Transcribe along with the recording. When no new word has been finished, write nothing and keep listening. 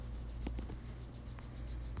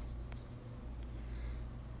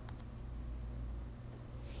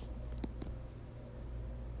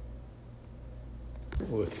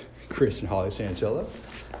with Chris and Holly Santillo.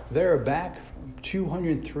 They're back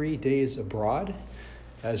 203 days abroad.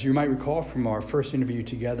 As you might recall from our first interview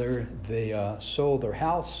together, they sold their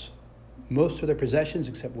house, most of their possessions,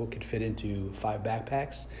 except what could fit into 5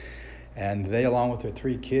 backpacks. And they, along with their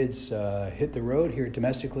 3 kids, hit the road here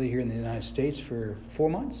domestically here in the United States for 4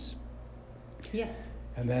 months. Yes.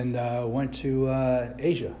 And then went to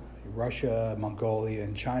Asia, Russia, Mongolia,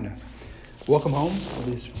 and China. Welcome home, at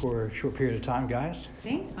least for a short period of time, guys.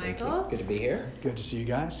 Thanks, Michael. Good to be here. Good to see you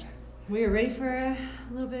guys. We are ready for a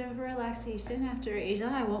little bit of a relaxation after Asia.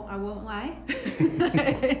 I won't lie.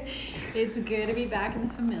 It's good to be back in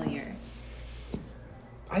the familiar.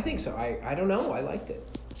 I think so. I don't know. I liked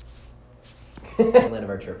it. At the end of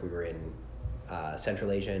our trip, we were in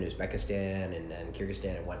Central Asia and Uzbekistan and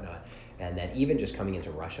Kyrgyzstan and whatnot. And then even just coming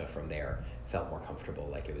into Russia from there felt more comfortable.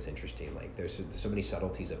 Like, it was interesting. Like, there's so many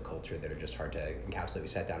subtleties of culture that are just hard to encapsulate. We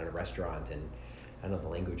sat down in a restaurant and I don't know, the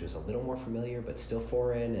language was a little more familiar, but still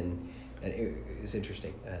foreign, and it was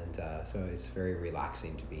interesting. And so it's very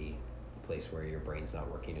relaxing to be a place where your brain's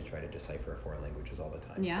not working to try to decipher foreign languages all the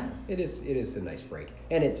time. Yeah. So it is a nice break.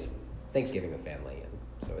 And it's Thanksgiving with family,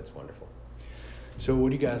 and so it's wonderful. So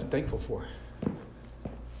what are you guys thankful for?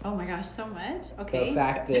 Oh my gosh, so much. Okay. The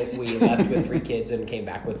fact that we left with 3 kids and came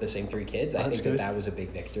back with the same 3 kids, I think good. that was a big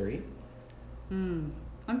victory. I'm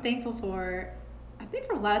thankful for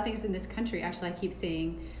a lot of things in this country. Actually, I keep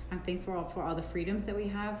saying I'm thankful for all the freedoms that we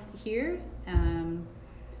have here.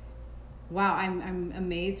 Wow, I'm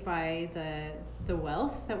amazed by the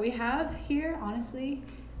wealth that we have here, honestly.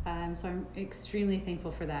 So I'm extremely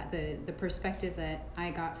thankful for that. The perspective that I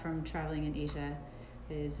got from traveling in Asia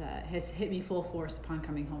has hit me full force upon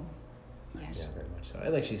coming home. Nice. Yeah, very much so.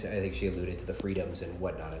 And like she said, I think she alluded to the freedoms and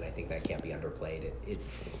whatnot, and I think that can't be underplayed. It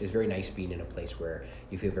is very nice being in a place where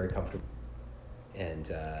you feel very comfortable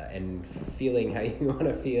and feeling how you want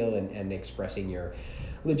to feel and expressing your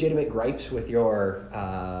legitimate gripes with your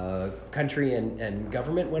country and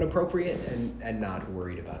government when appropriate, and not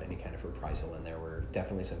worried about any kind of reprisal. And there were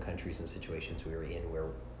definitely some countries and situations we were in where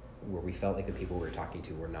we felt like the people we were talking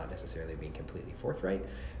to were not necessarily being completely forthright,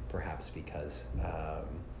 perhaps because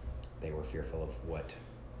they were fearful of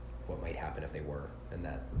what might happen if they were, and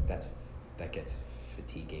that gets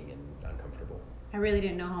fatiguing and uncomfortable. I really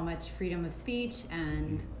didn't know how much freedom of speech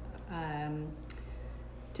and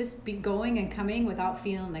just be going and coming without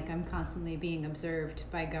feeling like I'm constantly being observed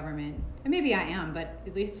by government. And maybe I am, but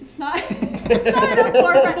at least it's not it's not in the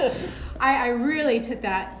forefront. I really took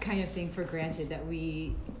that kind of thing for granted, that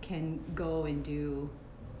we can go and do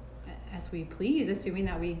as we please, assuming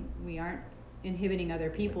that we aren't inhibiting other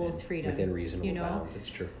people's freedoms. Within reasonable bounds, it's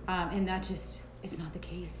true. And that it's not the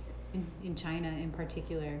case in China in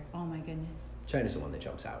particular. Oh my goodness. China's the one that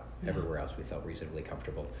jumps out. Yeah. Everywhere else we felt reasonably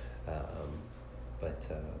comfortable.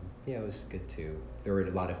 Yeah, it was good too. There were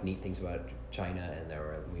a lot of neat things about China, and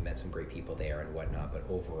we met some great people there and whatnot, but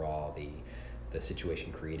overall the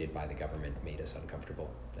situation created by the government made us uncomfortable,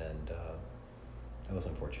 and that was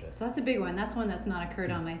unfortunate. So that's a big one. That's one that's not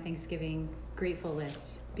occurred on my Thanksgiving grateful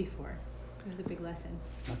list before. It was a big lesson.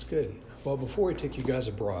 That's good. Well, before we take you guys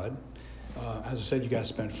abroad, as I said, you guys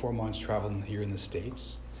spent 4 months traveling here in the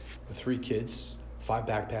States with 3 kids, 5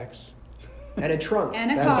 backpacks. And a trunk.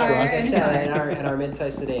 And a That's car. right. And a car. And our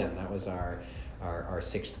mid-sized sedan. That was our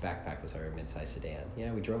 6th backpack was our mid-sized sedan.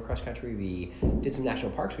 Yeah, we drove cross country. We did some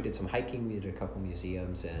national parks. We did some hiking. We did a couple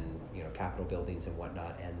museums and Capitol buildings and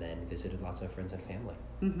whatnot, and then visited lots of friends and family.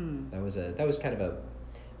 Mm-hmm. That was kind of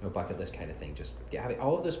a bucket list kind of thing. Just having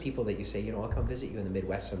all of those people that you say, I'll come visit you in the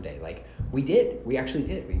Midwest someday. Like, we did. We actually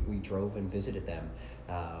did. We drove and visited them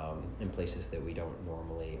in places that we don't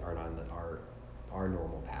normally aren't on our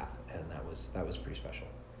normal path, and that was pretty special.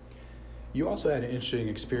 You also had an interesting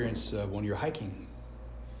experience one of your hiking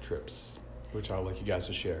trips, which I'll let you guys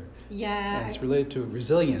to share. Yeah. And it's related to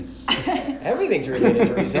resilience. Everything's related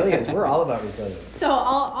to resilience. We're all about resilience. So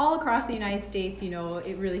all across the United States,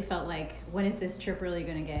 it really felt like, when is this trip really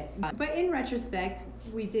going to get? But in retrospect,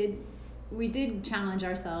 we did challenge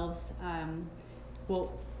ourselves.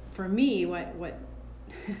 Well, for me, what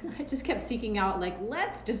I just kept seeking out, like,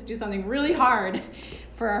 let's just do something really hard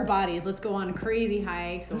for our bodies. Let's go on crazy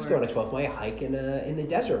hikes. Let's go on a 12-mile hike in the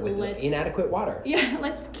desert with inadequate water. Yeah,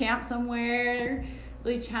 let's camp somewhere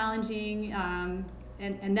really challenging.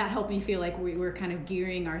 And that helped me feel like we were kind of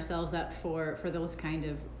gearing ourselves up for those kind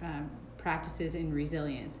of practices in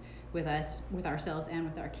resilience with us, with ourselves, and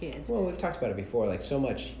with our kids. Well, we've talked about it before. Like, so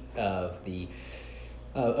much of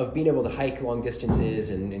of being able to hike long distances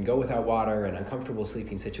and go without water and uncomfortable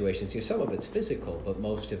sleeping situations. Some of it's physical, but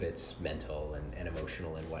most of it's mental and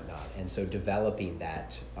emotional and whatnot. And so developing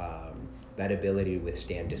that that ability to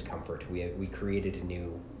withstand discomfort, we created a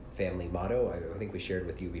new family motto. I think we shared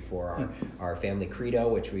with you before our family credo,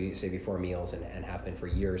 which we say before meals and have been for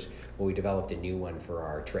years. Well, we developed a new one for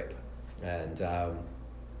our trip, and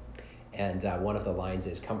one of the lines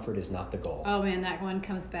is, "Comfort is not the goal." Oh man, that one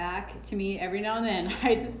comes back to me every now and then.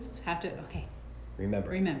 I just have to,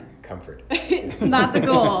 remember. Comfort. It's not the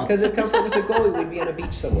goal. Because if comfort was a goal, we'd be on a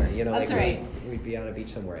beach somewhere. That's right. We'd be on a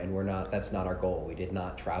beach somewhere, and we're not. That's not our goal. We did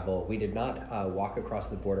not travel. We did not walk across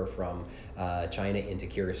the border from China into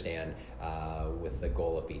Kyrgyzstan with the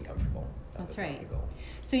goal of being comfortable. That's was not right. the goal.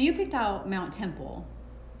 So you picked out Mount Temple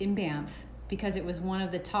in Banff because it was one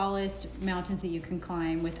of the tallest mountains that you can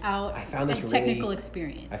climb without I found this a really- technical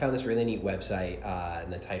experience. I found this really neat website,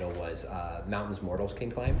 and the title was "Mountains Mortals Can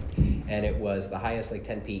Climb," and it was the highest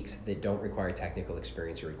 10 peaks that don't require technical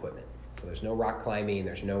experience or equipment. So there's no rock climbing,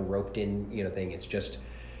 there's no roped in thing. It's just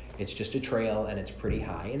a trail, and it's pretty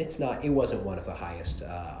high. And it wasn't one of the highest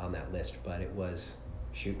on that list, but it was.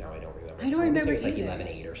 Shoot, now I don't remember. I don't wanna say remember It was like either.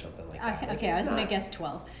 11.8 or something like that. Okay, It's I was going not- to guess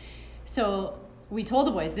 12. So we told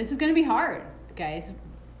the boys, this is going to be hard, guys.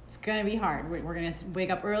 It's going to be hard. We're going to wake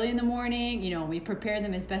up early in the morning. We prepared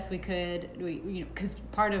them as best we could. Because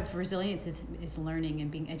part of resilience is learning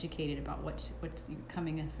and being educated about what's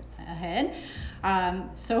coming ahead.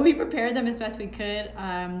 So we prepared them as best we could.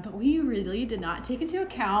 But we really did not take into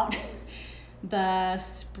account the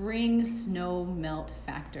spring snow melt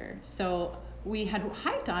factor. So we had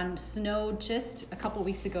hiked on snow just a couple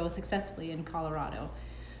weeks ago successfully in Colorado.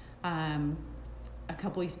 A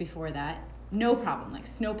couple weeks before that, no problem.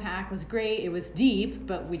 Snowpack was great. It was deep,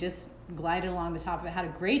 but we just glided along the top of it, had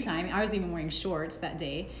a great time. I was even wearing shorts that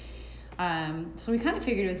day. So we kind of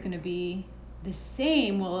figured it was going to be the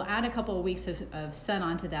same. We'll add a couple of weeks of sun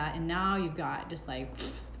onto that, and now you've got just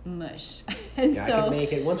mush. And Yeah, so I could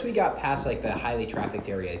make it. Once we got past the highly trafficked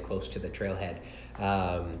area close to the trailhead,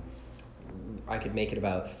 I could make it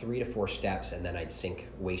about 3 to 4 steps, and then I'd sink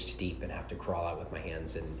waist deep and have to crawl out with my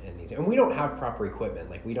hands and these. And we don't have proper equipment.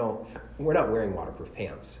 We're not wearing waterproof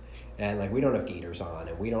pants, and we don't have gaiters on,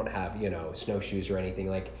 and we don't have snowshoes or anything.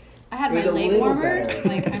 I had it my was a leg little warmers.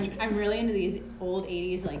 better. I'm really into these old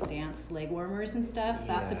 80s dance leg warmers and stuff.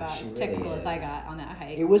 That's Yeah, about she as really technical as I is. got on that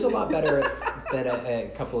hike. It was a lot better than a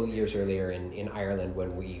couple of years earlier in Ireland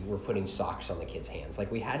when we were putting socks on the kids' hands.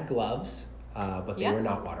 We had gloves, but they Yeah. were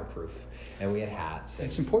not waterproof, and we had hats.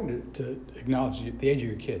 It's important to acknowledge the age of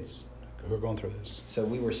your kids who are going through this. So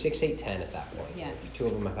we were 6, 8, 10 at that point. Yeah. 2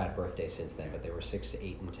 of them have had birthdays since then, but they were 6,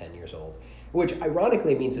 8, and 10 years old. Which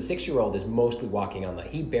ironically means the 6-year-old is mostly walking on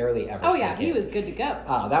he barely ever. Oh yeah, sank he in. was good to go.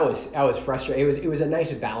 That was frustrating. It was a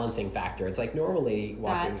nice balancing factor. It's normally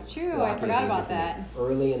walking. That's true. I walking is forgot easy about for me that.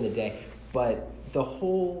 early in the day, but the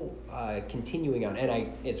whole continuing on,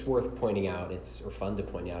 and it's worth pointing out, or fun to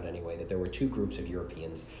point out anyway, that there were 2 groups of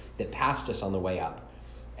Europeans that passed us on the way up,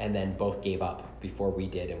 and then both gave up before we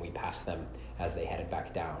did, and we passed them as they headed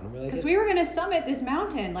back down. Because we were going to summit this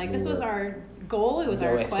mountain. This was our goal. It was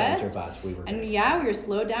our no ifs, ands, or quest. buts. We were And gonna- we were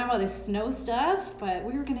slowed down by the snow stuff, but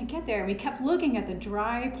we were going to get there. And we kept looking at the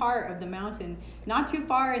dry part of the mountain, not too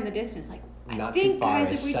far in the distance. I Not think, too far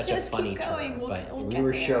guys, is if we such just a funny keep going, term, we'll but we get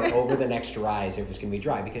were there. sure over the next rise it was going to be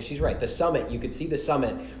dry, because she's right. The summit, you could see the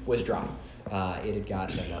summit was dry. It had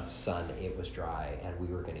gotten enough sun, it was dry, and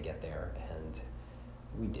we were going to get there, and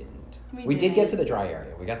we didn't. We did get to the dry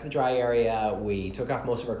area. We got to the dry area. We took off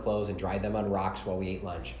most of our clothes and dried them on rocks while we ate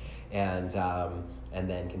lunch, and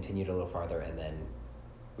then continued a little farther, and then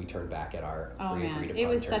we turned back at our Oh, man. pre-agreed It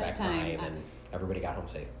upon was turn such back time. and everybody got home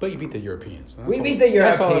safe. But you beat the Europeans. and We that's all- beat the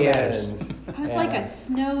that's all that matters. Europeans. I was like a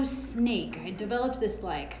snow snake. I developed this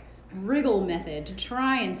wriggle method to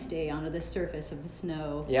try and stay onto the surface of the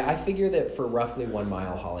snow. Yeah, I figure that for roughly 1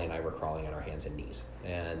 mile, Holly and I were crawling on our hands and knees,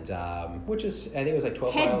 and which is, I think it was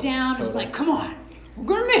 12 Head miles down, total. just come on, we're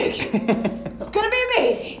gonna make it. It's gonna be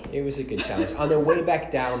amazing. It was a good challenge. On the way back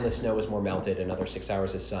down, the snow was more melted. Another 6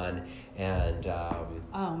 hours of sun, and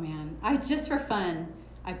Oh man, just for fun,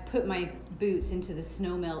 I put my boots into the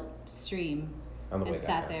snow melt stream on the way and back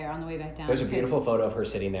sat down. there on the way back down. There's a because beautiful photo of her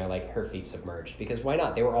sitting there, her feet submerged. Because why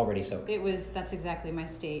not? They were already soaked. That's exactly my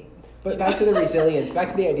state. But back to the resilience, back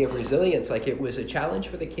to the idea of resilience, it was a challenge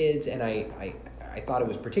for the kids, and I thought it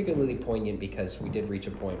was particularly poignant because we did reach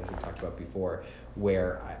a point, as we talked about before,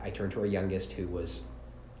 where I turned to our youngest, who was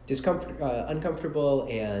uncomfortable,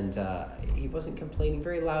 and he wasn't complaining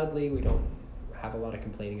very loudly. We don't have a lot of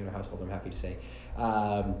complaining in our household, I'm happy to say.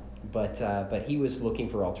 But he was looking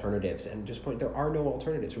for alternatives, and just point, there are no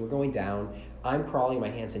alternatives. We're going down. I'm crawling my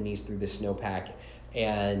hands and knees through this snowpack,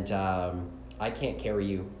 and I can't carry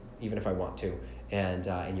you even if I want to. And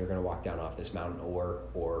you're going to walk down off this mountain, or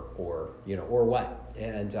what?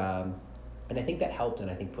 And I think that helped, and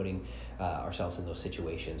I think putting ourselves in those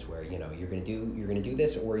situations where you're going to do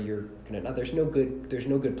this, or you're going to. No, there's no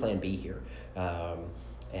good plan B here.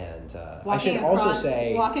 I should also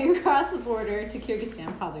say walking across the border to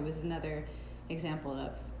Kyrgyzstan probably was another example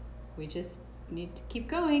of we just need to keep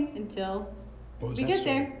going until we get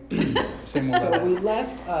there. Same So we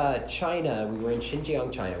left China. We were in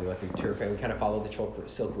Xinjiang, China. We went through Turkey. We kind of followed the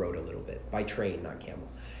Silk Road a little bit by train, not camel,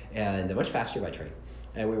 and much faster by train.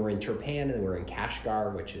 And we were in Turpan, and then we were in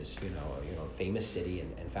Kashgar, which is a famous city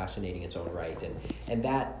and fascinating in its own right. And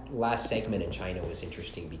that last segment in China was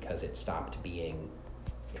interesting because it stopped being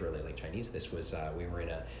really like Chinese. This was we were in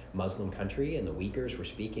a Muslim country, and the Uyghurs were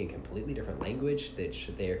speaking a completely different language. That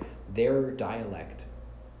their dialect,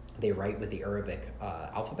 they write with the Arabic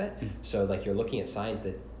alphabet. So like you're looking at signs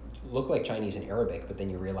that look like Chinese and Arabic, but then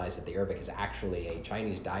you realize that the Arabic is actually a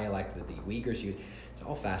Chinese dialect that the Uyghurs use. It's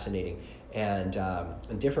all fascinating, and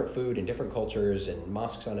different food and different cultures, and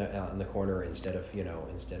mosques on the corner instead of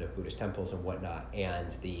Buddhist temples and whatnot, and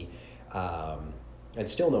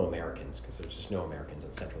still no Americans, because there's just no Americans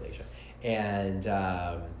in Central Asia,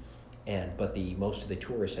 but most of the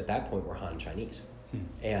tourists at that point were Han Chinese,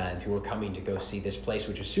 and who were coming to go see this place,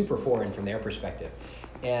 which is super foreign from their perspective.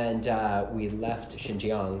 And we left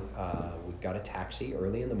Xinjiang. We got a taxi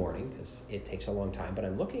early in the morning because it takes a long time. But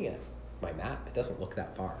I'm looking at my map; it doesn't look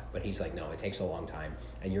that far. But he's like, "No, it takes a long time,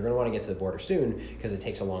 and you're going to want to get to the border soon because it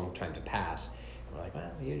takes a long time to pass." And we're like,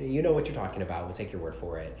 "Well, you know what you're talking about. We'll take your word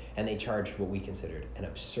for it." And they charged what we considered an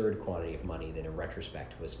absurd quantity of money that, in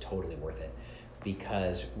retrospect, was totally worth it,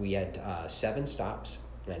 because we had 7 stops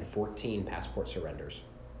and 14 passport surrenders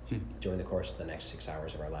during the course of the next 6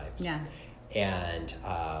 hours of our lives. Yeah. And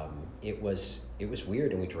it was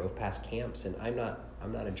weird, and we drove past camps, and I'm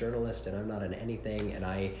not a journalist, and I'm not an anything, and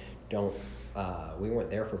I don't we weren't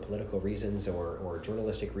there for political reasons or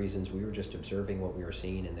journalistic reasons. We were just observing what we were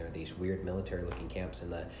seeing, and there were these weird military looking camps in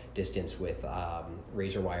the distance with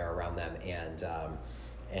razor wire around them,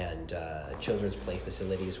 and children's play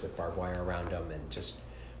facilities with barbed wire around them, and just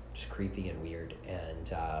creepy and weird,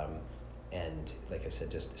 and like I said,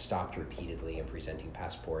 just stopped repeatedly in presenting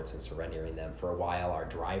passports and surrendering them. For a while, our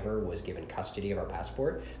driver was given custody of our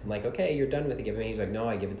passport. I'm like, okay, you're done with it. Give it to me. He's like, no,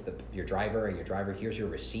 I give it to your driver, and your driver, here's your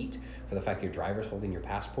receipt for the fact that your driver's holding your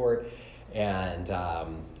passport. And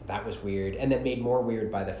that was weird. And then made more weird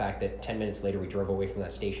by the fact that 10 minutes later, we drove away from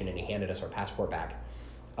that station, and he handed us our passport back.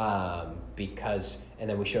 And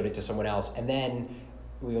then we showed it to someone else. And then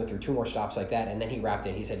we went through 2 more stops like that, and then he wrapped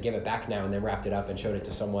it. He said, give it back now, and then wrapped it up and showed it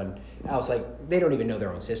to someone else. Like, they don't even know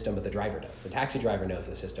their own system, but the driver does. The taxi driver knows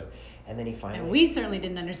the system. And then he finally... And we certainly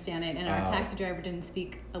didn't understand it, and our taxi driver didn't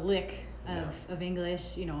speak a lick of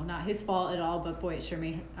English. Not his fault at all, but boy, it sure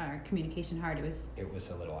made our communication hard. It was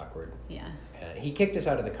a little awkward. Yeah. And he kicked us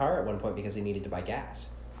out of the car at one point because he needed to buy gas.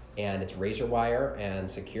 And it's razor wire and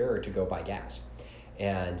secure to go buy gas.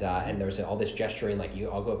 And there was all this gesturing, like,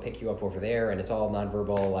 I'll go pick you up over there, and it's all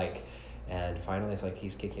nonverbal, like, and finally it's like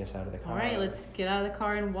he's kicking us out of the car. All right, let's get out of the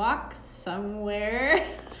car and walk somewhere.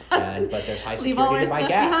 But there's high security to buy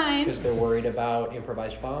gas because they're worried about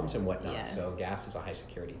improvised bombs and whatnot. Yeah. So gas is a high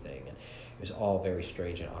security thing, and it was all very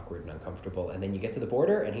strange and awkward and uncomfortable. And then you get to the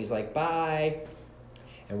border, and he's like, bye,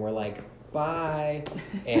 and we're like, bye,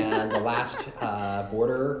 and the last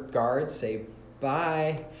border guards say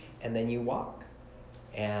bye, and then you walk.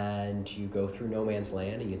 And you go through no man's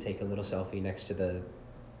land, and you take a little selfie next to the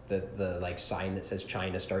like sign that says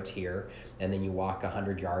China starts here, and then you walk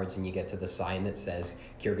 100 yards and you get to the sign that says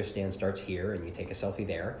Kyrgyzstan starts here, and you take a selfie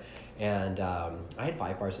there. And I had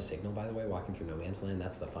 5 bars of signal, by the way, walking through no man's land.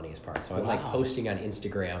 That's the funniest part. So I'm like posting on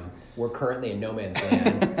Instagram, we're currently in no man's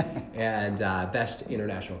land, and best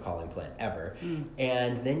international calling plan ever.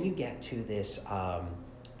 And then you get to this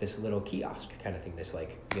this little kiosk kind of thing, this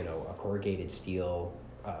like, a corrugated steel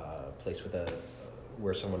place with a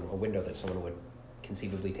window that someone would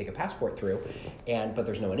conceivably take a passport through, but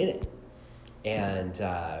there's no one in it. And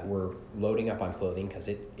we're loading up on clothing because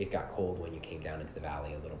it got cold when you came down into the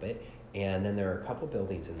valley a little bit. And then there are a couple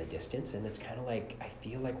buildings in the distance, and it's kind of like, I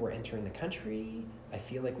feel like we're entering the country. I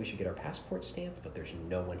feel like we should get our passport stamped, but there's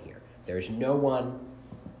no one here. There's no one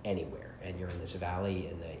anywhere. And you're in this valley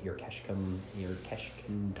in the Yerkeshkum,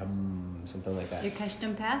 something like that.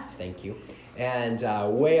 Yerkeshkum Pass? Thank you. And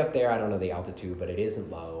way up there, I don't know the altitude, but it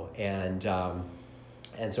isn't low. And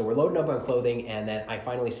And so we're loading up on clothing, and then I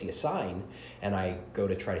finally see a sign, and I go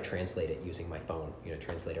to try to translate it using my phone,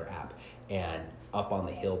 translator app. And up on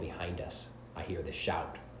the hill behind us, I hear this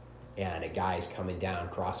shout, and a guy's coming down,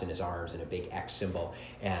 crossing his arms in a big X symbol,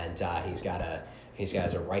 and he's got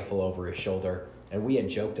a rifle over his shoulder. And we had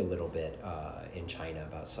joked a little bit in China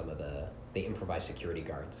about some of the improvised security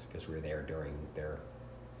guards, because we were there during their,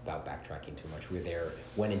 without backtracking too much,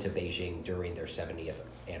 went into Beijing during their 70th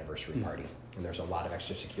anniversary party. And there's a lot of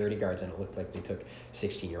extra security guards, and it looked like they took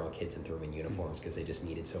 16-year-old kids and threw them in uniforms because they just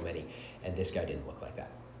needed so many. And this guy didn't look like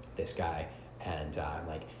that. This guy, and I'm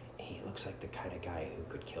like, he looks like the kind of guy who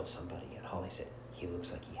could kill somebody. And Holly said, he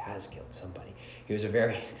looks like he has killed somebody. He was a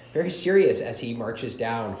very, very serious as he marches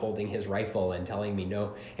down holding his rifle and telling me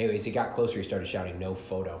no. Anyways, he got closer, he started shouting, no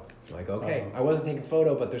photo. I'm like, okay, I wasn't taking a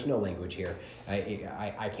photo, but there's no language here.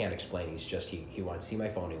 I can't explain. He's just, he wanted to see my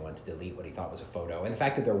phone. He wanted to delete what he thought was a photo. And the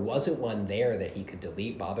fact that there wasn't one there that he could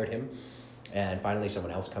delete bothered him. And finally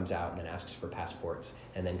someone else comes out and then asks for passports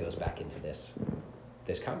and then goes back into this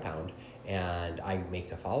compound. And I make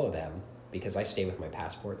to follow them because I stay with my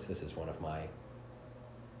passports. This is one of my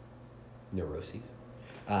neuroses.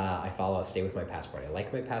 I stay with my passport. I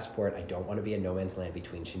like my passport. I don't want to be in no man's land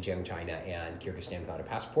between Xinjiang, China, and Kyrgyzstan without a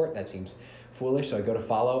passport. That seems foolish, so I go to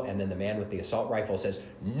follow, and then the man with the assault rifle says,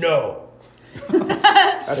 no!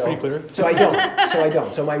 That's pretty clear. So I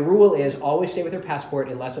don't. So my rule is always stay with your passport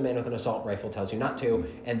unless a man with an assault rifle tells you not to,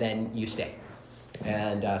 and then you stay.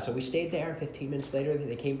 And so we stayed there. 15 minutes later,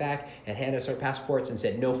 they came back and handed us our passports and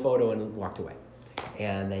said, no photo, and walked away.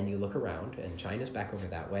 And then you look around, and China's back over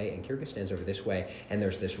that way, and Kyrgyzstan's over this way, and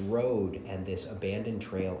there's this road and this abandoned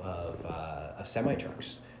trail of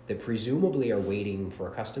semi-trucks that presumably are waiting for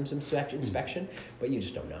a customs inspection, but you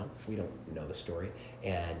just don't know. We don't know the story.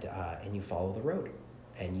 And you follow the road,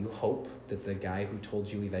 and you hope that the guy who told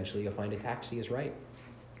you eventually you'll find a taxi is right.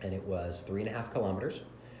 And it was 3.5 kilometers.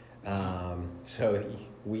 So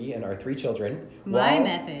we and our 3 children. My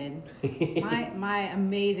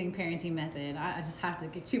amazing parenting method, I just have to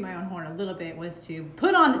toot my own horn a little bit, was to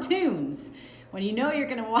put on the tunes. When you know you're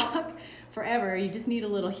going to walk forever, you just need a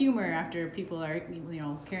little humor after people are,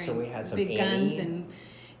 carrying so we had some big Annie. guns and.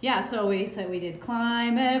 Yeah, so we said we did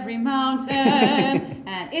Climb Every Mountain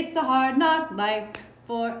and It's a Hard Knock Life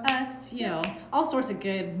for Us, all sorts of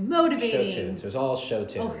good, motivating. Show tunes. It was all show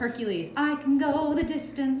tunes. Oh, Hercules, I can go the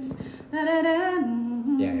distance. Da, da, da.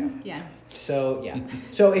 Yeah. So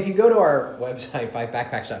if you go to our website,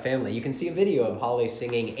 5backpacks.family, you can see a video of Holly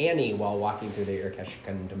singing Annie while walking through the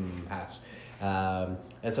Irkeshkandam Pass.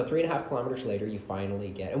 And so 3.5 kilometers later, you finally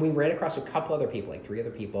get, and we ran across a couple other people, like 3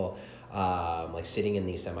 other people, sitting in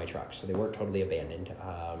these semi-trucks. So they weren't totally abandoned.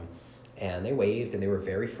 And they waved, and they were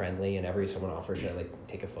very friendly, and someone offered to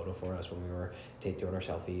take a photo for us when we were doing our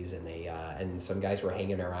selfies, and they and some guys were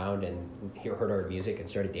hanging around and heard our music and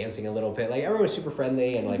started dancing a little bit. Everyone was super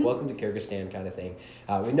friendly and welcome to Kyrgyzstan kind of thing,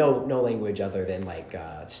 with no language other than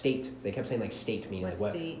state. They kept saying state, meaning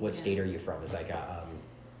what state are you from? It's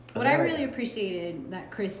what I really appreciated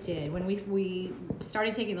that Chris did when we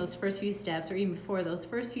started taking those first few steps, or even before those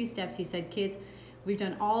first few steps, he said, kids, we've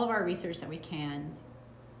done all of our research that we can.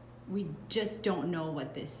 We just don't know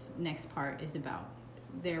what this next part is about.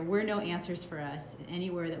 There were no answers for us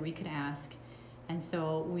anywhere that we could ask. And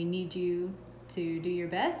so we need you to do your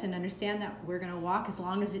best and understand that we're going to walk as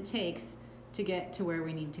long as it takes to get to where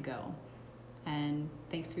we need to go. And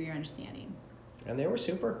thanks for your understanding. And they were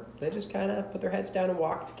super. They just kind of put their heads down and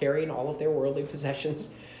walked, carrying all of their worldly possessions.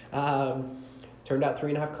 Turned out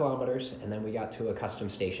 3.5 kilometers, and then we got to a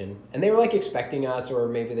customs station. And they were expecting us, or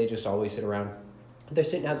maybe they just always sit around. They're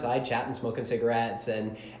sitting outside chatting, smoking cigarettes,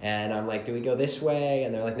 and I'm like, do we go this way?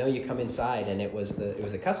 And they're like, no, you come inside. And it was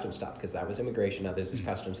a customs stop, because that was immigration. Now there's this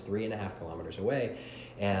customs 3.5 kilometers away.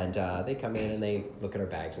 And they come in and they look at our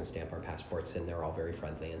bags and stamp our passports, and they're all very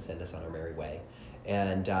friendly and send us on our merry way.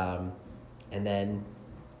 And then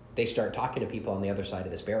they start talking to people on the other side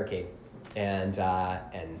of this barricade, and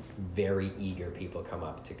very eager people come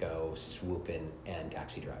up to go swoop in and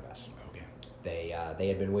taxi drive us. Okay. They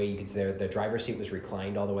had been waiting. You could see their driver's seat was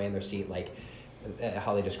reclined all the way in their seat,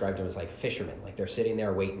 Holly described them as fishermen, they're sitting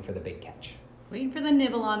there waiting for the big catch. Waiting for the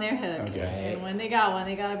nibble on their hook. Okay. And when they got one,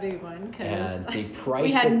 they got a big one. And the price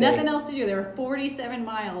we had nothing else to do. There were 47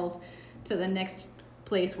 miles to the next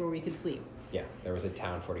place where we could sleep. Yeah, there was a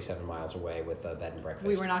town 47 miles away with a bed and breakfast.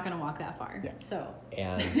 We were not going to walk that far. Yeah. So.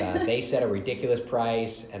 And they said a ridiculous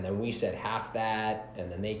price, and then we said half that,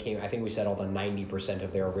 and then they came, I think we said all the 90%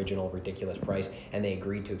 of their original ridiculous price, and they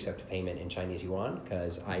agreed to accept payment in Chinese yuan,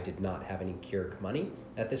 because I did not have any Kyrgyz money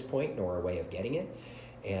at this point, nor a way of getting it.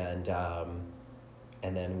 And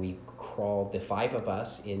and then we crawled, the 5 of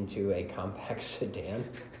us, into a compact sedan,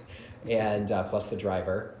 and plus the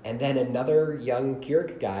driver, and then another young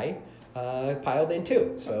Keurig guy piled in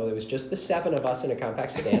too. So it was just the 7 of us in a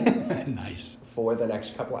compact sedan. Nice. For the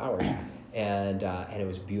next couple of hours. And it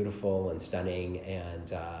was beautiful and stunning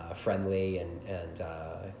and friendly, and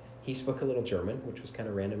he spoke a little German, which was kind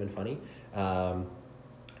of random and funny.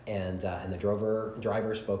 And the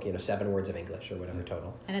driver spoke 7 words of English or whatever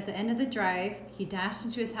total. And at the end of the drive, he dashed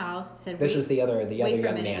into his house. Said, This was the other wait for a young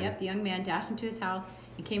minute. man. Yep, the young man dashed into his house.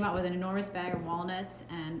 He came out with an enormous bag of walnuts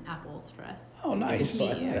and apples for us. Oh, nice.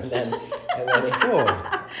 Neat. And then That's cool.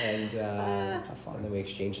 and then we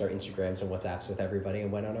exchanged our Instagrams and WhatsApps with everybody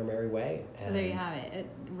and went on our merry way. So there you have it.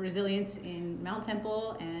 Resilience in Mount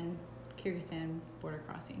Temple and Kyrgyzstan border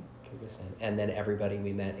crossing. Kyrgyzstan. And then everybody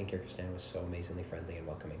we met in Kyrgyzstan was so amazingly friendly and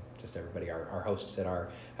welcoming. Just everybody, our hosts at our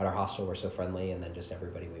hostel were so friendly, and then just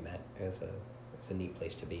everybody we met. It was a neat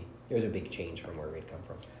place to be. It was a big change from where we'd come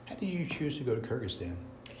from. How did you choose to go to Kyrgyzstan?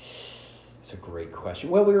 It's a great question.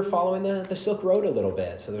 Well, we were following the Silk Road a little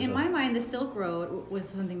bit. So in my mind, the Silk Road was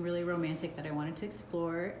something really romantic that I wanted to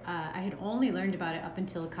explore. I had only learned about it up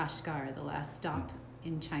until Kashgar, the last stop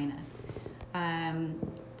in China.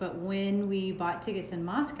 But when we bought tickets in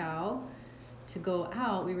Moscow to go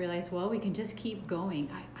out, we realized, well, we can just keep going.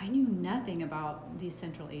 I knew nothing about these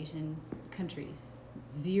Central Asian countries.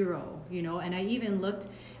 Zero, and I even looked,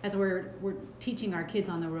 as we're teaching our kids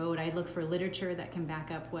on the road, I look for literature that can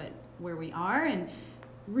back up where we are, and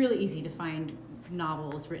really easy to find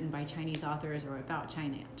novels written by Chinese authors or about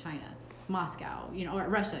China, Moscow, or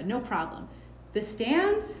Russia, no problem. The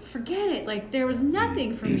stands, forget it. Like, there was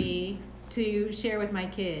nothing for me to share with my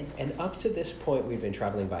kids. And up to this point, we've been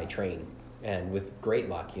traveling by train. And with great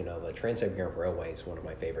luck, the Trans-Siberian Railway is one of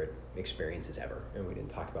my favorite experiences ever. And we didn't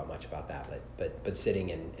talk about much about that, but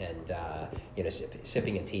sitting and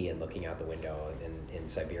sipping a tea and looking out the window in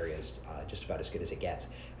Siberia is just about as good as it gets.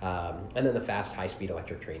 And then the fast, high-speed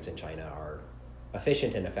electric trains in China are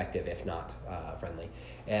efficient and effective, if not friendly,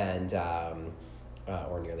 and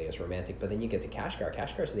or nearly as romantic. But then you get to Kashgar.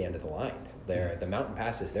 Kashgar's the end of the line. The mountain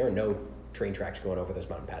passes. There are no train tracks going over those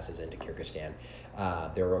mountain passes into Kyrgyzstan.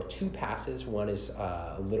 There are 2 passes. One is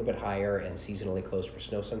a little bit higher and seasonally closed for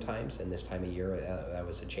snow sometimes, and this time of year that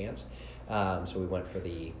was a chance. So we went for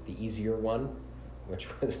the easier one,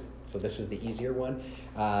 so this was the easier one.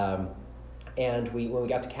 And when we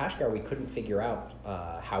got to Kashgar, we couldn't figure out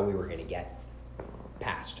how we were going to get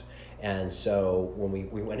past. And so when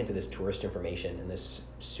we went into this tourist information, and this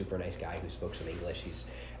super nice guy who spoke some English,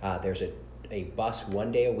 there's a bus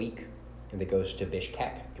 1 day a week that goes to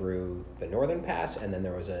Bishkek through the northern pass, and then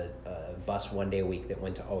there was a bus 1 day a week that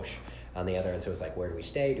went to Osh on the other end. So it was like, where do we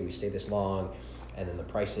stay? Do we stay this long? And then the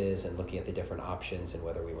prices, and looking at the different options, and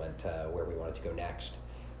whether we went where we wanted to go next.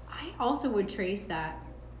 I also would trace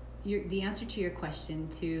the answer to your question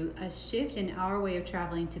to a shift in our way of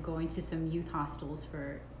traveling to going to some youth hostels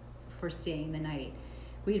for staying the night.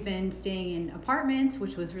 We'd been staying in apartments,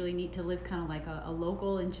 which was really neat to live kind of like a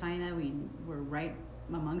local in China. We were right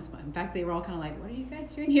amongst them. In fact, they were all kind of like, what are you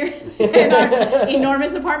guys doing here in our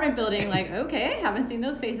enormous apartment building? Like, okay, haven't seen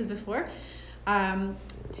those faces before. And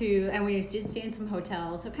we did stay in some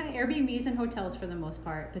hotels, so kind of Airbnbs and hotels for the most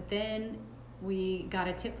part. But then we got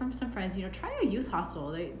a tip from some friends, try a youth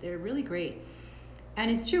hostel. They're really great.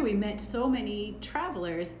 And it's true, we met so many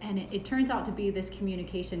travelers, and it turns out to be this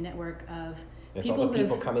communication network of It's all the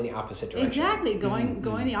people coming the opposite direction. Exactly, going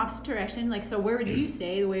the opposite direction. Like, so where did you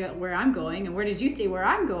stay where I'm going, and where did you stay where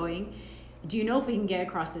I'm going? Do you know if we can get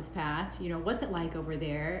across this pass? What's it like over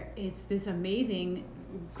there? It's this amazing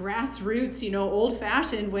grassroots,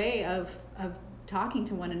 old-fashioned way of talking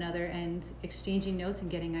to one another and exchanging notes and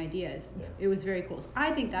getting ideas. Yeah. It was very cool. So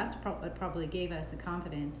I think that's what probably gave us the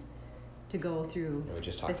confidence to go through. We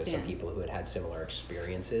just talked to some people who had similar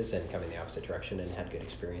experiences and come in the opposite direction and had good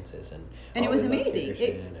experiences, and it was we loved amazing.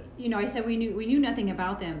 Kyrgyzstan I said we knew nothing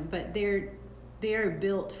about them, but they are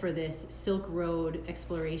built for this Silk Road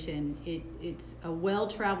exploration. It's a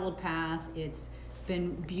well-traveled path. It's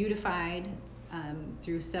been beautified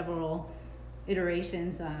through several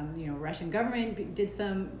iterations. Russian government did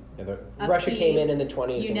some. Russia came in the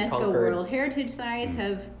 20s and UNESCO conquered. World Heritage Sites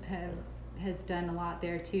has done a lot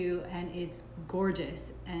there too, and it's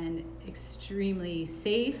gorgeous and extremely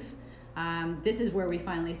safe. This is where we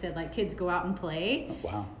finally said, like, kids go out and play. Oh,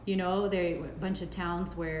 wow. There are a bunch of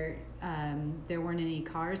towns where there weren't any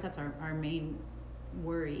cars. That's our main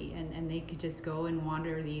worry, and they could just go and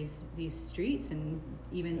wander these streets and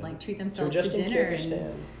even like treat So themselves just to in dinner.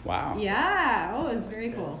 Kyrgyzstan. Wow. Yeah, oh, it was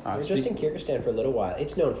very cool. We're just in Kyrgyzstan for a little while.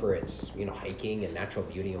 It's known for its, hiking and natural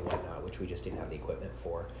beauty and whatnot, which we just didn't have the equipment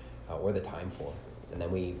for, or the time for. And then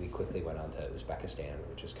we quickly went on to Uzbekistan,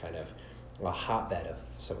 which is kind of a hotbed of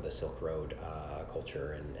some of the Silk Road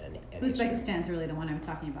culture and history. Uzbekistan's really the one I'm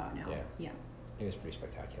talking about now. Yeah. It was pretty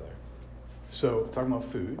spectacular. So talking about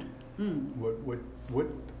food, Mm. what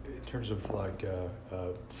in terms of like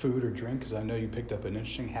food or drink? Because I know you picked up an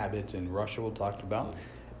interesting habit in Russia. We'll talk about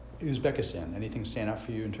Uzbekistan. Anything stand out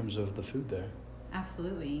for you in terms of the food there?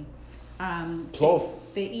 Absolutely. Plov.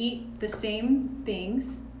 They eat the same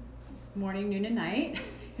things, morning, noon, and night.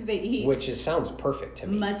 They eat Which sounds perfect to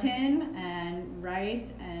me. mutton and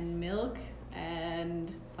rice and milk and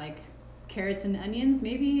like carrots and onions,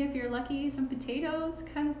 maybe if you're lucky, some potatoes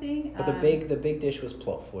kind of thing. But the big dish was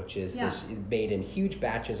plov, which is this made in huge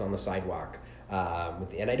batches on the sidewalk.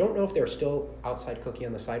 And I don't know if they're still outside cooking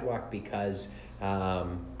on the sidewalk because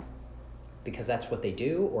that's what they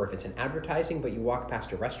do, or if it's an advertising. But you walk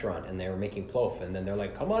past a restaurant and they're making plov, and then they're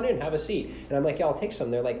like, "Come on in, have a seat." And I'm like, "Yeah, I'll take some."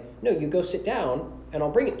 They're like, "No, you go sit down, and I'll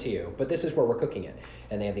bring it to you. But this is where we're cooking it."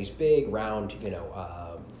 And they have these big round,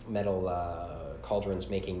 metal cauldrons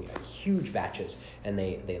making huge batches, and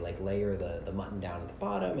they like layer the mutton down at the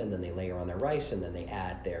bottom, and then they layer on their rice, and then they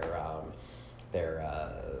add their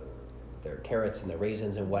carrots and their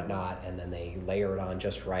raisins and whatnot, and then they layer it on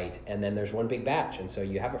just right, and then there's one big batch, and so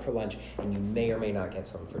you have it for lunch, and you may or may not get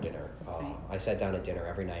some for dinner. That's right. I sat down at dinner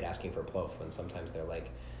every night asking for plov, and sometimes they're like,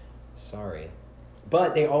 "Sorry,"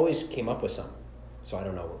 but they always came up with some. So I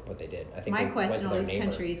don't know what they did. I think My they went question to in all their these neighbor.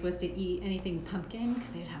 countries was to eat anything pumpkin, because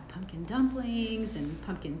they'd have pumpkin dumplings and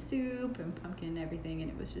pumpkin soup and pumpkin everything,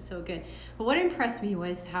 and it was just so good. But what impressed me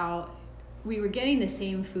was how we were getting the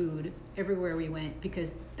same food everywhere we went,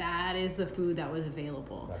 because that is the food that was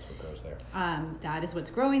available. That's what grows there. That is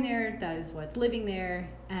what's growing there. That is what's living there.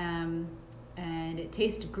 And it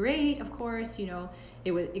tasted great, of course.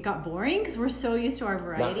 It got boring because we're so used to our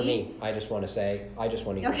variety. Not for me. I just want to say, I just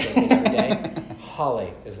want to eat the Okay. same thing every day.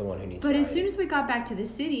 Holly is the one who needs But as variety. soon as we got back to the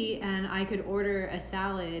city and I could order a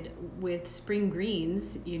salad with spring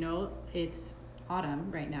greens, it's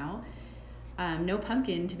autumn right now, no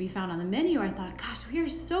pumpkin to be found on the menu, I thought, gosh, we are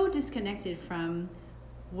so disconnected from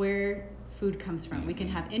where food comes from. We can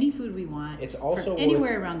have any food we want. It's also from worth-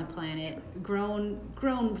 anywhere around the planet, grown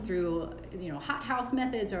through hot house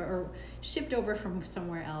methods or shipped over from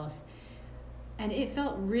somewhere else. And it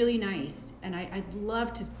felt really nice. And I'd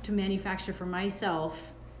love to manufacture for myself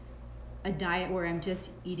a diet where I'm just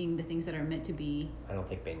eating the things that are meant to be. I don't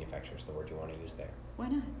think manufacture is the word you want to use there. Why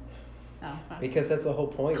not? Oh, fine. Because that's the whole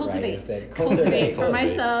point, Cultivate. right? Is that Cultivate for Cultivate.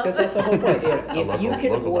 myself. Because that's the whole point. If local- you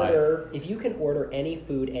can local diet. if you can order any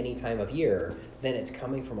food any time of year, then it's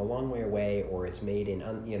coming from a long way away, or it's made in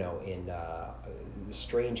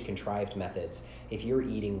strange contrived methods. If you're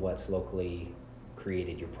eating what's locally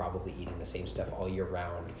created, you're probably eating the same stuff all year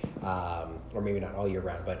round, or maybe not all year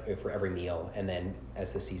round, but for every meal. And then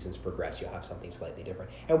as the seasons progress, you'll have something slightly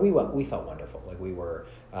different. And we felt wonderful. Like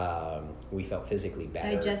we felt physically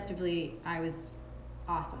better. Digestively, I was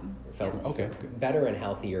awesome. Felt Yeah. Okay. better and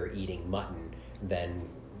healthier eating mutton than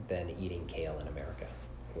eating kale in America,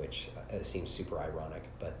 which seems super ironic.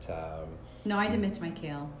 But No, I did miss my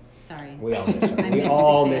kale. Sorry. we all missed I we missed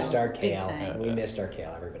all the missed our big kale. time. We missed our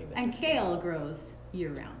kale. Everybody missed. And our kale grows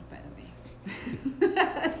year round, by the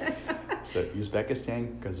way. So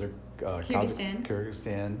Uzbekistan, because they're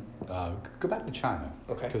Kyrgyzstan. Go back to China.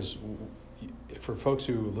 Okay. Because for folks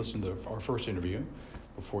who listened to our first interview,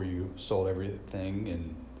 before you sold everything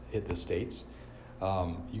and hit the States,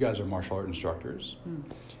 you guys are martial art instructors.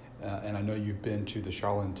 And I know you've been to the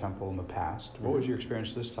Shaolin Temple in the past. What was your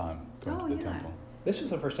experience this time going Oh, to the yeah. temple? This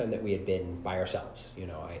was the first time that we had been by ourselves.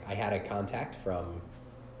 I had a contact from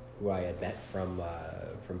who I had met from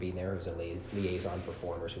being there. It was a liaison for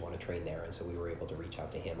foreigners who want to train there, and so we were able to reach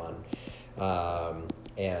out to him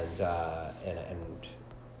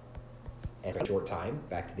and a short time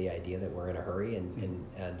back to the idea that we're in a hurry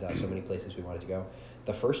and so many places we wanted to go.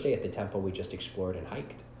 The first day at the temple, we just explored and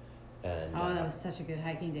hiked. And, Oh, that was such a good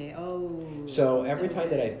hiking day. Oh. So every time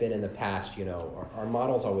good. that I've been in the past, our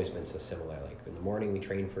model's always been so similar. Like in the morning, we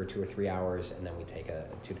train for 2 or 3 hours, and then we take a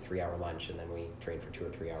 2 to 3 hour lunch, and then we train for 2 or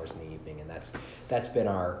 3 hours in the evening. And that's been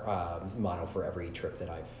our model for every trip that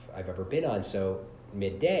I've ever been on. So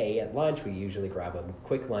midday at lunch, we usually grab a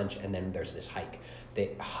quick lunch, and then there's this hike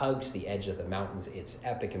that hugs the edge of the mountains. It's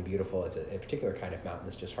epic and beautiful. It's a particular kind of mountain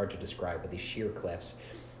that's just hard to describe, with these sheer cliffs.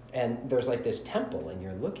 and there's like this temple, and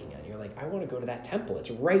you're looking at it, you're like, I want to go to that temple.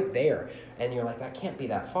 It's right there. And you're like, that can't be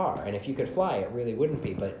that far. And if you could fly, it really wouldn't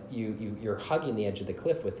be. But you're hugging the edge of the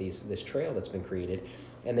cliff with this trail that's been created.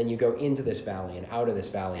 And then you go into this valley and out of this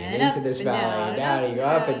valley and into this valley and down, and you go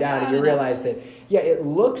up and down, and you realize that, yeah, it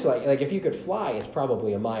looks like if you could fly, it's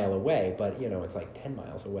probably a mile away, but it's like 10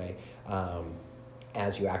 miles away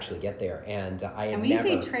as you actually get there. And when you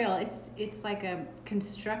say trail, it's like a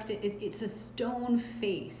constructed, it's a stone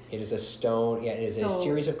face. It is a stone, yeah, it is a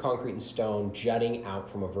series of concrete and stone jutting out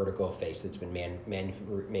from a vertical face that's been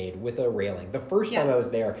made with a railing. The first time I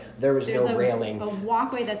was there was no railing. A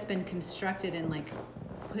walkway that's been constructed and like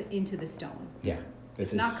put into the stone. Yeah.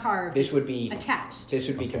 It's not carved. This would be attached. This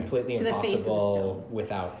would be completely to impossible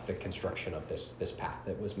without the construction of this path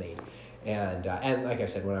that was made. And like I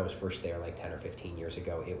said, when I was first there, like 10 or 15 years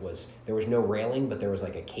ago, there was no railing, but there was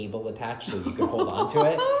like a cable attached, so you could hold on to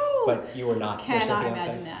it. But you were not. Cannot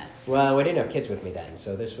imagine that. Well, I didn't have kids with me then,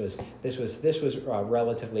 so this was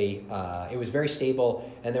relatively. It was very stable,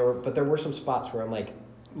 and there were some spots where I'm like,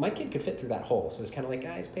 my kid could fit through that hole, so it's kind of like,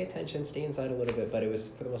 guys, pay attention, stay inside a little bit. But it was,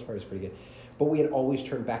 for the most part, it was pretty good. But we had always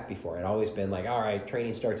turned back before. It had always been like, all right,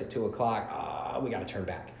 training starts at 2:00. We got to turn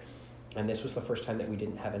back. And this was the first time that we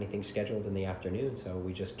didn't have anything scheduled in the afternoon, so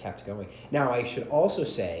we just kept going. Now, I should also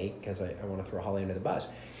say, because I want to throw Holly under the bus,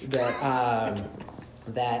 that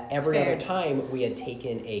that every other time we had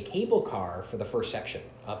taken a cable car for the first section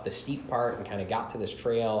up the steep part and kind of got to this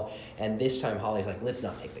trail. And this time Holly's like, let's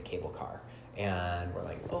not take the cable car. And we're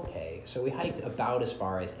like, okay. So we hiked about as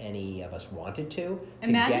far as any of us wanted to.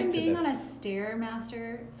 Imagine being on a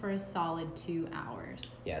Stairmaster for a solid 2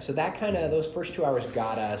 hours. Yeah, so that kind of, those first 2 hours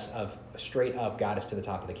got us to the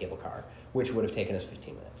top of the cable car, which would have taken us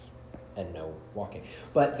 15 minutes and no walking.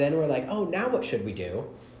 But then we're like, oh, now what should we do?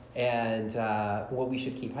 And, well, we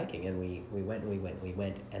should keep hiking. And we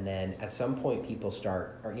went. And then at some point people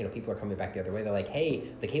are coming back the other way. They're like, hey,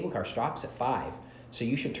 the cable car stops at 5. So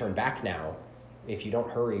you should turn back now. If you don't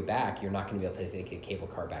hurry back, you're not going to be able to take the cable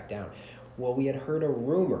car back down. Well, we had heard a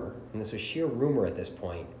rumor, and this was sheer rumor at this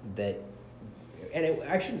point,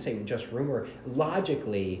 I shouldn't say just rumor,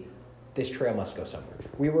 logically, this trail must go somewhere.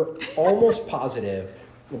 We were almost positive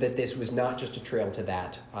that this was not just a trail to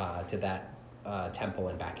that temple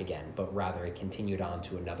and back again, but rather it continued on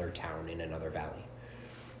to another town in another valley.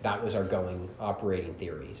 That was our operating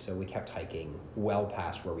theory. So we kept hiking well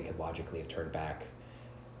past where we could logically have turned back.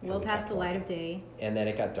 Well past the light of day. And then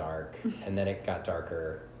it got dark, and then it got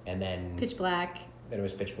darker, and then pitch black. Then it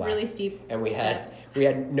was pitch black. Really steep. And we steps.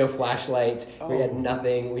 had no flashlights. We had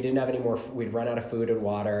nothing. We didn't have any more. We'd run out of food and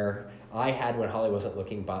water. I had, when Holly wasn't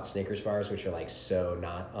looking, bought Snickers bars, which are like so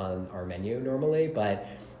not on our menu normally. But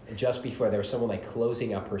just before, there was someone like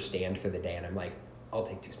closing up her stand for the day, and I'm like, I'll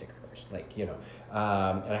take 2 Snickers bars, and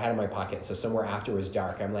I had it in my pocket. So somewhere after it was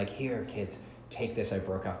dark, I'm like, here, kids, take this. I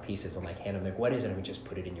broke off pieces and like hand them, like, what is it? And we just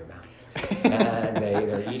put it in your mouth. And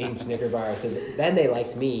they're eating Snicker bars. So then they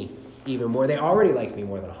liked me even more. They already liked me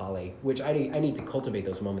more than Holly, which I need to cultivate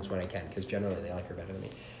those moments when I can, because generally they like her better than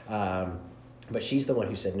me. But she's the one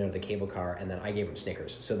who said no to the cable car, and then I gave them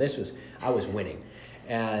Snickers. So I was winning.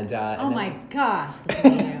 And oh my gosh.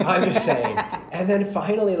 I'm just saying. And then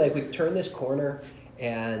finally, like, we turn this corner,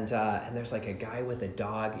 and there's like a guy with a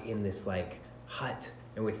dog in this like hut,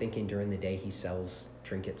 and we're thinking during the day he sells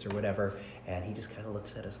trinkets or whatever, and he just kind of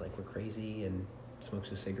looks at us like we're crazy and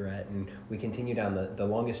smokes a cigarette, and we continue down the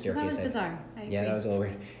longest staircase. That was bizarre. Yeah, that was a little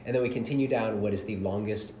weird. And then we continue down what is the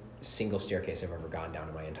longest single staircase I've ever gone down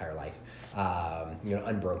in my entire life.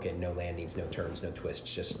 Unbroken, no landings, no turns, no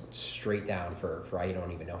twists, just straight down for I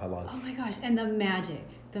don't even know how long. Oh my gosh, and the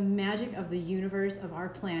magic of the universe of our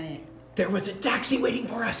planet. There was a taxi waiting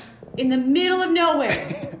for us! In the middle of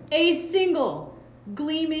nowhere, a single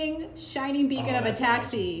gleaming, shining beacon of a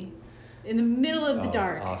taxi in the middle of the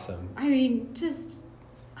dark. Awesome. I mean, just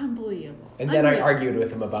unbelievable. And then I argued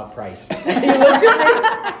with him about price. And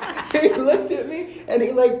he looked at me, and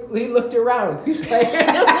he looked around. He's like,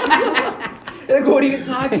 what are you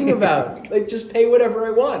talking about? Like, just pay whatever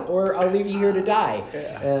I want, or I'll leave you here to die.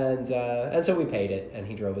 Yeah. And so we paid it, and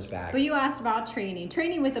he drove us back. But you asked about training.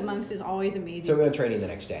 Training with the monks is always amazing. So we went training the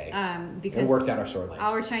next day. Because and worked out our sword lines.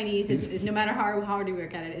 Our Chinese is no matter how hard we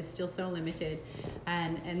work at it, is still so limited,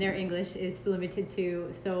 and their English is limited too.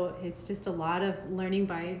 So it's just a lot of learning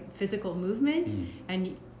by physical movement,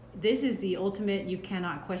 and this is the ultimate. You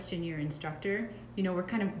cannot question your instructor. We're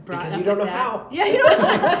kind of brought because up you don't with know that. how.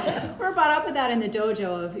 Yeah, we're brought up with that in the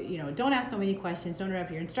dojo of don't ask so many questions, don't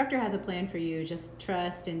interrupt. Your instructor has a plan for you. Just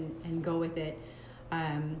trust and go with it.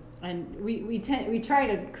 And we try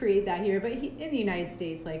to create that here, but in the United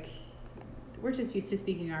States, like, we're just used to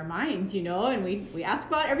speaking our minds, you know, and we ask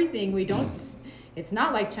about everything. We don't. It's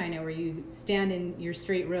not like China where you stand in your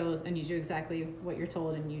straight rows and you do exactly what you're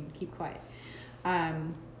told and you keep quiet.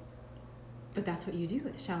 But that's what you do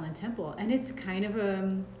at the Shaolin Temple, and it's kind of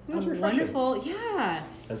a wonderful, yeah.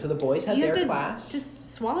 And so the boys had You their have to class.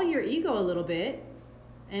 just swallow your ego a little bit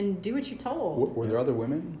and do what you're told. Were there other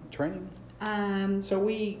women training? So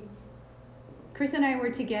Chris and I were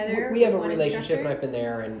together. we have a with one relationship, and instructor. I've been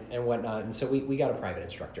there and whatnot, and so we got a private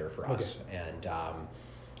instructor for us, and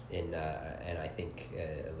I think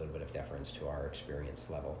a little bit of deference to our experience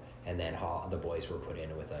level, and then the boys were put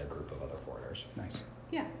in with a group of other foreigners. Nice.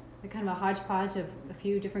 Yeah, kind of a hodgepodge of a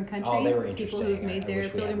few different countries. Oh, they were People interesting. who've made I their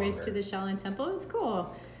wish we had pilgrimage longer. to the Shaolin Temple. It's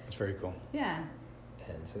cool. It's very cool. Yeah.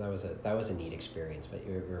 And so that was a neat experience, but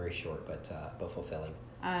very short, but fulfilling.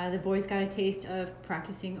 The boys got a taste of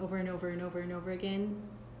practicing over and over and over and over again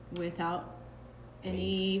without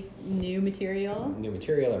any new material. New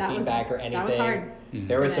material or That was- feedback or anything. that was hard. Mhm.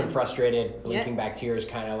 There was for some them. frustrated, blinking back tears,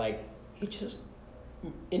 kind of like, he just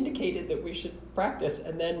indicated that we should practice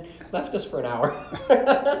and then left us for an hour.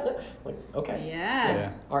 Like, okay.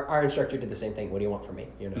 Yeah. Our instructor did the same thing. What do you want from me?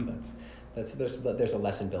 You know, Mhm. there's a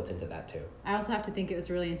lesson built into that too. I also have to think it was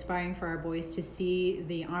really inspiring for our boys to see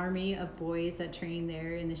the army of boys that train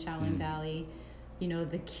there in the Shaolin Valley. You know,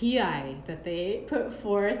 the ki that they put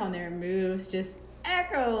forth on their moves just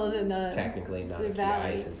echoes in the Technically not the a ki,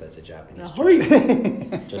 valley. since that's a Japanese The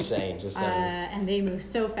term. hoi! Just saying. And they move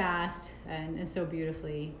so fast and so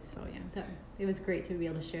beautifully. So yeah, it was great to be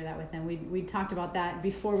able to share that with them. We talked about that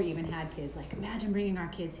before we even had kids. Like, imagine bringing our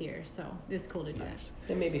kids here. So it's cool to do Nice.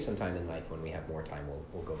 And maybe sometime in life when we have more time,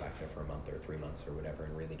 we'll go back there for a month or 3 months or whatever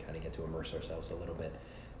and really kind of get to immerse ourselves a little bit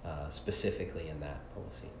specifically in that. But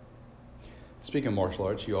we'll see. Speaking of martial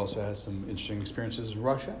arts, you also had some interesting experiences in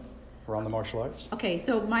Russia around the martial arts. that. Okay,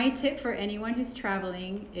 so my tip for anyone who's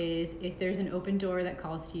traveling is if there's an open door that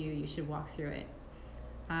calls to you, you should walk through it.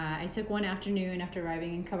 I took one afternoon after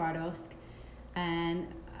arriving in Khabarovsk, and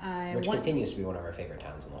Which continues to be one of our favorite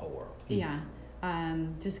towns in the whole world. Yeah,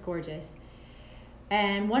 just gorgeous.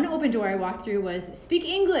 And one open door I walked through was speak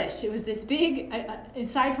English. It was this big,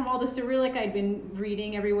 aside from all the Cyrillic I'd been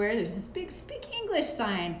reading everywhere, there's this big speak English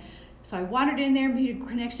sign. So I wandered in there and made a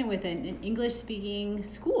connection with an English speaking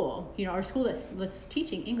school, you know, our school that's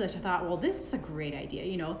teaching English. I thought, well, this is a great idea,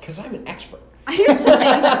 you know. Because I'm an expert. Here's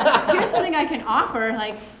something I can offer.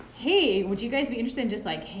 Like, hey, would you guys be interested in just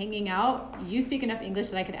like hanging out? You speak enough English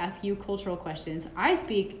that I could ask you cultural questions. I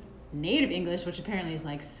speak native English, which apparently is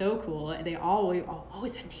like so cool. They always, oh,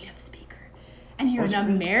 it's a native speaker. And you're an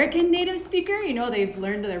American native speaker? You know, they've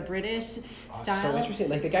learned their British style. So interesting.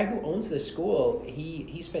 Like the guy who owns this school,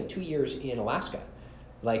 he spent 2 years in Alaska.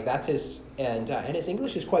 Like that's his, and his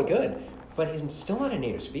English is quite good, but he's still not a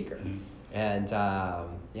native speaker. And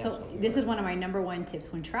So this is one of my number one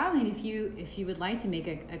tips when traveling. If you would like to make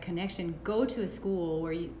a connection, go to a school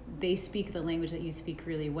where they speak the language that you speak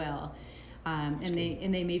really well, and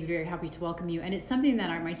they may be very happy to welcome you. And it's something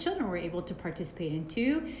that my children were able to participate in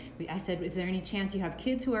too. I said, is there any chance you have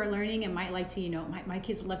kids who are learning and might like to, you know, my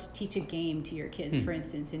kids would love to teach a game to your kids, for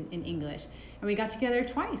instance, in English. And we got together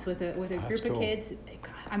twice with a group of kids.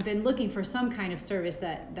 I've been looking for some kind of service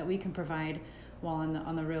that we can provide while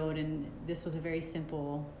on the road, and this was a very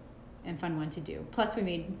simple and fun one to do. Plus, we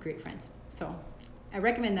made great friends. So I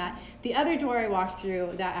recommend that. The other door I walked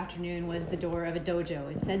through that afternoon was the door of a dojo.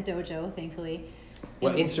 It said dojo, thankfully.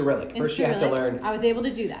 Well, in Cyrillic. In First you have to Cyrillic. learn. I was able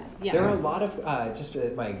to do that, yeah. There are a lot of, just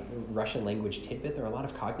my Russian language tidbit, there are a lot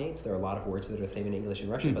of cognates. There are a lot of words that are the same in English and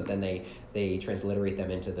Russian, but then they transliterate them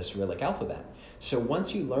into the Cyrillic alphabet. So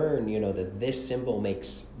once you learn, you know, that this symbol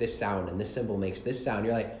makes this sound and this symbol makes this sound,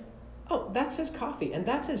 you're like, oh, that says coffee, and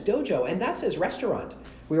that says dojo, and that says restaurant.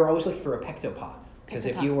 We were always looking for a pectopa. Because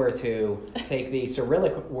if you were to take the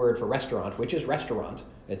Cyrillic word for restaurant, which is restaurant,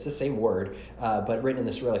 it's the same word, but written in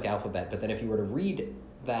the Cyrillic alphabet. But then if you were to read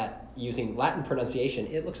that using Latin pronunciation,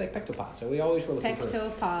 it looks like pectopa. So we always were looking for...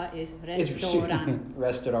 Pectopa is restaurant.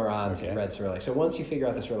 Restaurant, Okay. read Cyrillic. So once you figure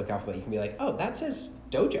out the Cyrillic alphabet, you can be like, oh, that says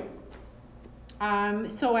dojo.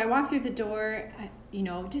 So I walked through the door, you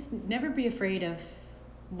know, just never be afraid of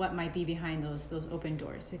what might be behind those open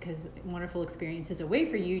doors, because wonderful experiences await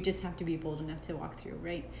for you. You just have to be bold enough to walk through,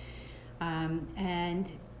 right? And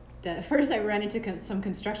first I ran into some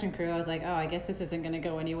construction crew. I was like, oh, I guess this isn't going to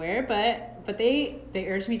go anywhere. But they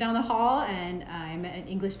urged me down the hall, and I met an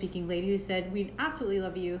English-speaking lady who said, we'd absolutely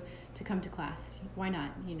love you to come to class. Why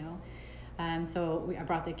not, you know? So I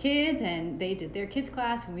brought the kids, and they did their kids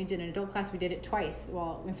class, and we did an adult class. We did it twice.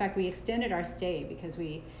 Well, in fact, we extended our stay because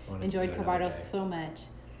we Wanted to enjoyed do another Khabarovsk day. so much.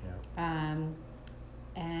 Yeah.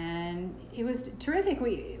 and it was terrific.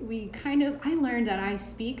 I learned that I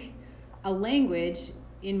speak a language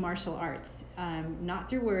in martial arts, not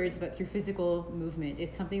through words, but through physical movement.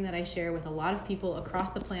 It's something that I share with a lot of people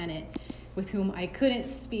across the planet with whom I couldn't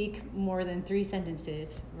speak more than 3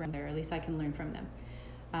 sentences, or at least I can learn from them.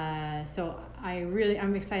 So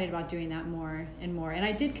I'm excited about doing that more and more. And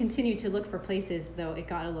I did continue to look for places, though it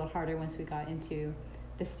got a little harder once we got into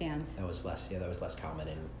the stands. That was less common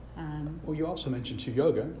in. Well, you also mentioned to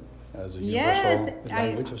yoga as a universal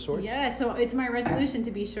language of sorts. Yeah, so it's my resolution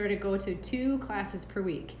to be sure to go to 2 classes per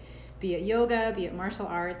week, be it yoga, be it martial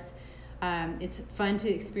arts. It's fun to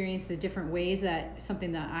experience the different ways that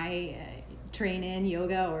something that I train in,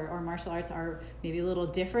 yoga or martial arts, are maybe a little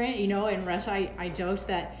different. You know, in Russia, I joked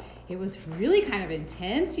that it was really kind of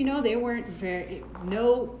intense. You know, they weren't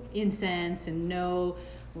no incense and no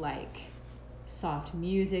like soft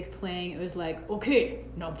music playing. It was like, okay,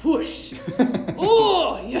 now push.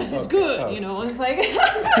 Oh, yes, it's good. Oh. You know, it's like,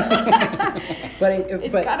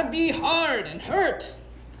 it's got to be hard and hurt.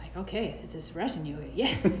 It's like, okay, is this Russian yoga?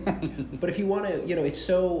 Yes. But if you want to, it's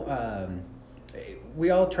so. We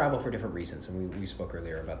all travel for different reasons, and we spoke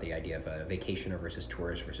earlier about the idea of a vacationer versus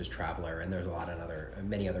tourist versus traveler, and there's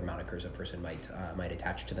many other monikers a person might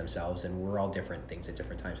attach to themselves, and we're all different things at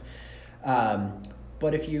different times.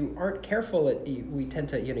 But if you aren't careful, we tend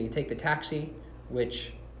to, you take the taxi,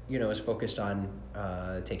 which, is focused on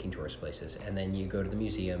taking tourist places. And then you go to the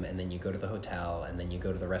museum, and then you go to the hotel, and then you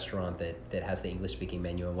go to the restaurant that has the English-speaking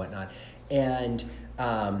menu and whatnot. And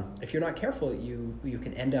if you're not careful, you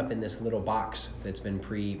can end up in this little box that's been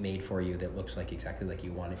pre-made for you that looks like exactly like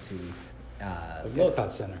you want it to look.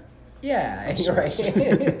 Epcot Center. Yeah, right.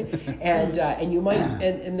 and you might,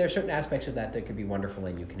 and there's certain aspects of that could be wonderful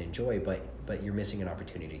and you can enjoy, but you're missing an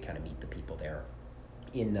opportunity to kind of meet the people there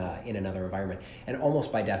in another environment. And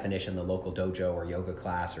almost by definition, the local dojo or yoga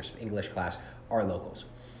class or English class are locals.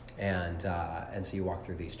 And so you walk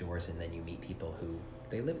through these doors and then you meet people who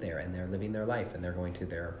they live there and they're living their life and they're going to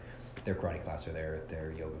their karate class or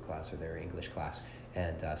their yoga class or their English class.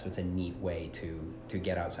 And so it's a neat way to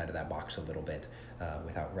get outside of that box a little bit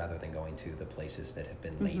rather than going to the places that have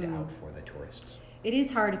been laid out for the tourists. It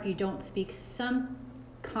is hard if you don't speak some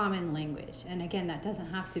common language. And again, that doesn't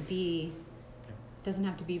have to be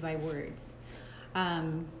by words.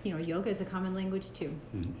 Yoga is a common language too.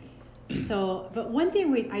 Mm-hmm. So, but one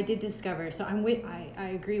thing I did discover, so I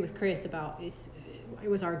agree with Chris about it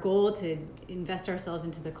was our goal to invest ourselves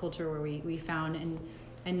into the culture where we found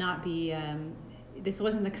and not be, this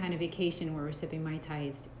wasn't the kind of vacation where we're sipping Mai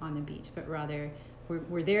Tais on the beach, but rather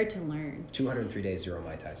we're there to learn. 203 days, 0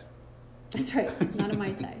 Mai Tais. That's right, not a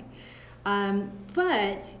Mai Tai.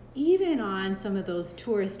 But even on some of those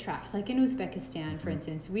tourist tracks, like in Uzbekistan, for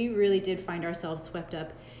instance, we really did find ourselves swept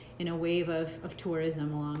up in a wave of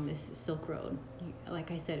tourism along this Silk Road.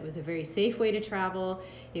 Like I said, it was a very safe way to travel.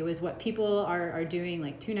 It was what people are doing,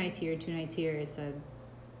 like 2 nights here, 2 nights here. It's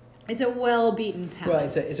a well-beaten path. Well,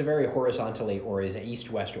 it's a very horizontally or is an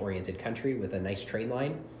east-west oriented country with a nice train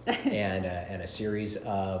line and a series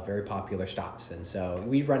of very popular stops. And so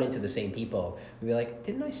we'd run into the same people. We'd be like,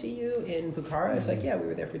 "Didn't I see you in Bukhara?" It's like, "Yeah, we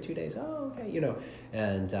were there for 2 days." "Oh, okay,"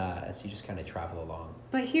 And so you just kind of travel along.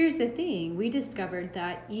 But here's the thing: we discovered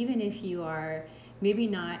that even if you are maybe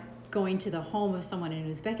not going to the home of someone in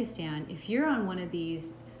Uzbekistan, if you're on one of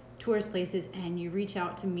these tourist places and you reach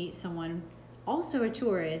out to meet someone, also a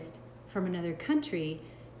tourist from another country,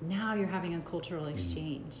 now you're having a cultural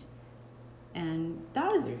exchange. And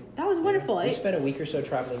that was wonderful. We spent a week or so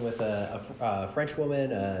traveling with a French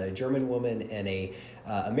woman, a German woman, and a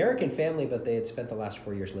American family, but they had spent the last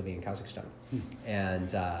 4 years living in Kazakhstan.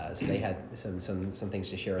 And so they had some things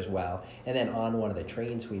to share as well. And then on one of the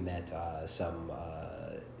trains we met some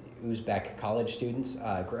Uzbek college students,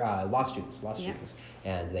 law students,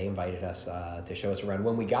 and they invited us to show us around.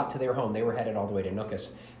 When we got to their home, they were headed all the way to Nukus,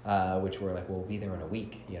 which we're like, we'll be there in a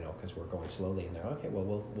week, because we're going slowly. And they're okay.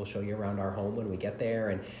 Well, we'll show you around our home when we get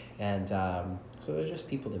there, and so there's just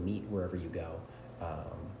people to meet wherever you go.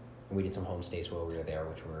 And we did some homestays while we were there,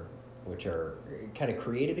 which are kind of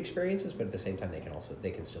creative experiences, but at the same time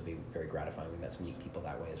they can still be very gratifying. We met some neat people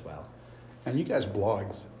that way as well. And you guys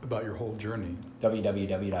blogged about your whole journey.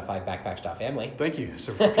 www.5backpacks.family. Thank you.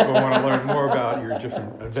 So for people who want to learn more about your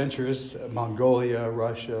different adventures, Mongolia,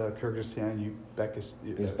 Russia, Kyrgyzstan,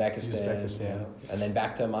 Uzbekistan. Yeah. And then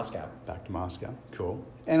back to Moscow. Back to Moscow. Cool.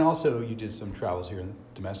 And also you did some travels here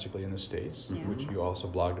domestically in the States, which you also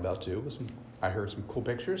blogged about too. I heard some cool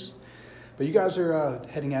pictures. But you guys are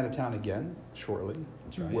heading out of town again shortly.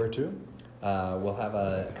 That's right. Where to? We'll have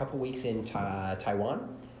a couple weeks in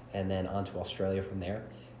Taiwan, and then on to Australia from there.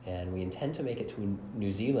 and we intend to make it to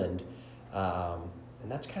New Zealand, and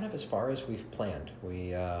that's kind of as far as we've planned.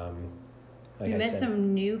 Like We I met said,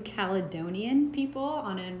 some New Caledonian people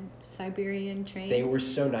on a Siberian train. they were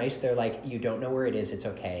so nice. They're like, you don't know where it is, it's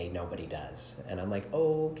okay, nobody does. And I'm like,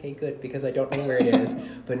 oh, okay, good, because I don't know where it is.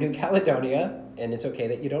 But New Caledonia, and it's okay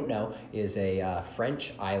that you don't know, is a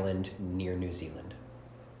French island near New Zealand.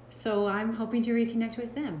 So I'm hoping to reconnect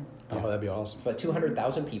with them. Oh, that'd be awesome. It's about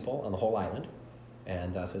 200,000 people on the whole island.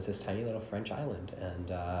 And so it's this tiny little French island.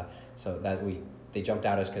 And so they jumped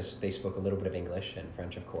out us because they spoke a little bit of English and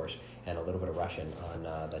French, of course, and a little bit of Russian on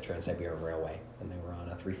the Trans-Siberian Railway. And they were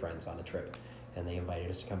on 3 friends on a trip. And they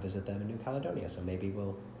invited us to come visit them in New Caledonia. So maybe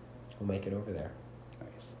we'll make it over there.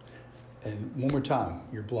 Nice. And one more time,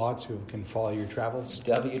 your blog so we can follow your travels.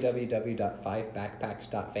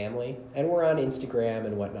 www.5backpacks.family. And we're on Instagram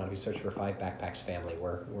and whatnot. If you search for 5 Backpacks Family,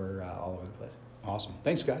 we're all over the place. Awesome.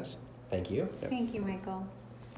 Thanks, guys. Thank you. Thank you, Michael.